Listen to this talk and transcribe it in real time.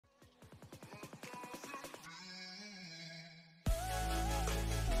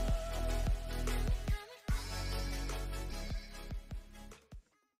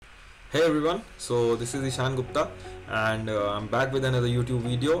Hey everyone, so this is Ishan Gupta and I'm back with another YouTube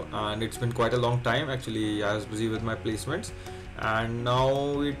video, and it's been quite a long time. Actually, I was busy with my placements, and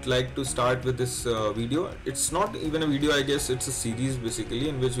now we'd like to start with this video. It's not even a video, I guess it's a series basically,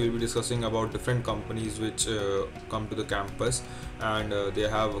 in which we'll be discussing about different companies which come to the campus, and they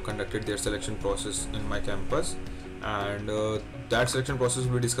have conducted their selection process in my campus, and that selection process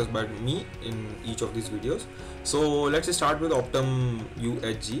will be discussed by me in each of these videos. So let's start with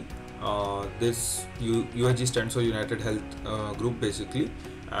Optum-UHG. This UHG stands for United Health Group basically,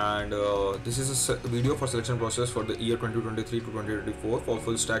 and this is a video for selection process for the year 2023 to 2024 for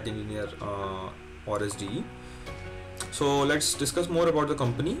full stack engineer or SDE. So let's discuss more about the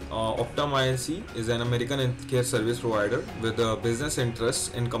company. Optum-IHG is an American healthcare service provider with a business interests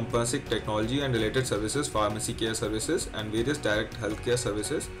encompassing technology and related services, pharmacy care services, and various direct healthcare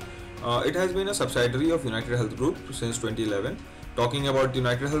services. It has been a subsidiary of UnitedHealth Group since 2011. Talking about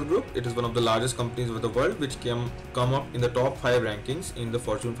UnitedHealth Group, it is one of the largest companies of the world, which come up in the top 5 rankings in the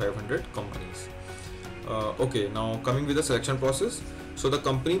Fortune 500 companies. Okay, now coming with the selection process. So the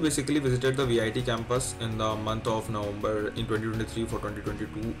company basically visited the VIT campus in the month of November in 2023 for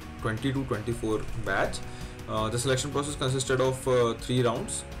 2022-24 batch. The selection process consisted of 3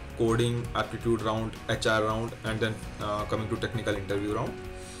 rounds: coding, aptitude round, HR round, and then coming to technical interview round.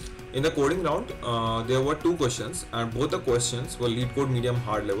 In the coding round, there were 2 questions, and both the questions were lead code medium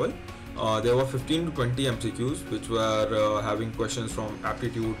hard level. There were 15 to 20 MCQs, which were having questions from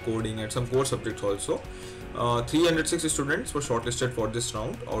aptitude, coding, and some core subjects also. 306 students were shortlisted for this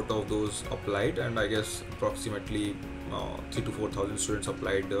round out of those applied, and I guess approximately 3 to 4,000 students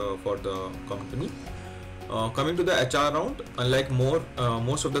applied for the company. Coming to the HR round, unlike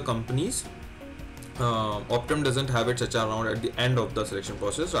most of the companies, Optum doesn't have its HR round at the end of the selection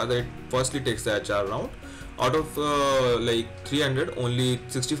process. Rather, it firstly takes the HR round. Out of like 300, only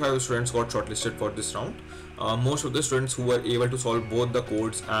 65 students got shortlisted for this round. Most of the students who were able to solve both the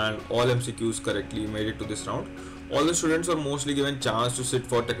codes and all MCQs correctly made it to this round. All the students were mostly given chance to sit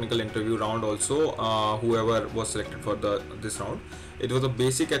for technical interview round also, whoever was selected for this round. It was a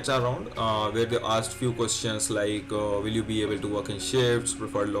basic HR round where they asked few questions like will you be able to work in shifts,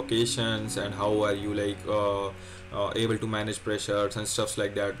 preferred locations, and how are you like able to manage pressures and stuffs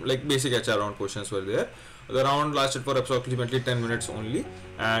like that. Like basic HR round questions were there. The round lasted for approximately 10 minutes only,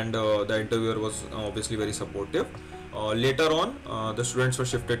 and the interviewer was obviously very supportive. Later on, the students were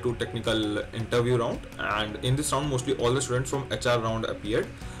shifted to technical interview round, and in this round mostly all the students from HR round appeared.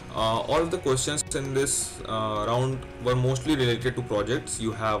 All of the questions in this round were mostly related to projects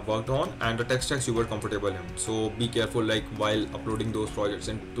you have worked on and the tech stacks you were comfortable in. So be careful like while uploading those projects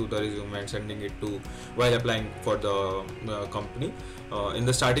into the resume and sending it to while applying for the company. In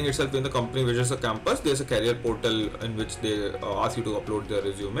the starting itself, when the company visits the campus, there's a career portal in which they ask you to upload their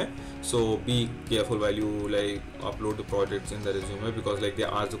resume. So be careful while you like upload the projects in the resume, because like they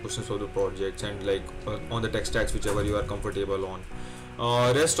ask the questions for the projects and like on the tech stacks whichever you are comfortable on.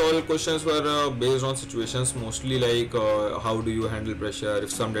 Rest all questions were based on situations, mostly like how do you handle pressure if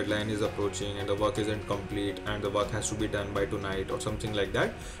some deadline is approaching and the work isn't complete and the work has to be done by tonight or something like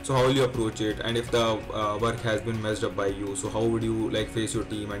that. So how will you approach it? And if the work has been messed up by you, so how would you like face your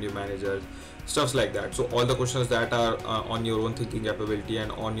team and your manager, stuffs like that. So all the questions that are on your own thinking capability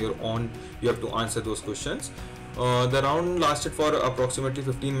and on your own, you have to answer those questions. The round lasted for approximately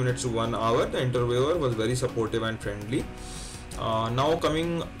 15 minutes to 1 hour. The interviewer was very supportive and friendly. Now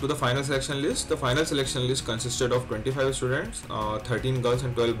coming to the final selection list. The final selection list consisted of 25 students, 13 girls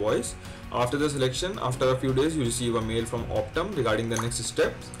and 12 boys. After the selection, after a few days, you receive a mail from Optum regarding the next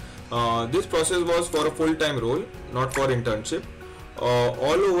steps. This process was for a full-time role, not for internship.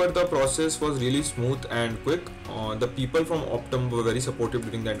 All over the process was really smooth and quick. The people from Optum were very supportive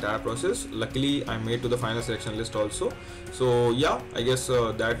during the entire process. Luckily, I made to the final selection list also. So yeah, I guess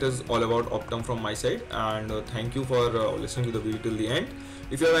that is all about Optum from my side, and thank you for listening to the video till the end.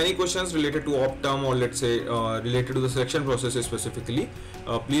 If you have any questions related to Optum, or let's say related to the selection processes specifically,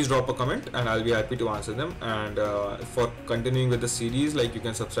 please drop a comment and I'll be happy to answer them. And for continuing with the series, like you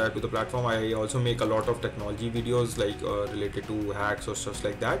can subscribe to the platform. I also make a lot of technology videos like related to hacks or stuff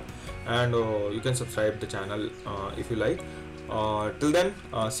like that, and you can subscribe the channel if you like. Till then,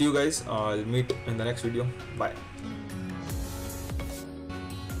 see you guys. I'll meet in the next video. Bye.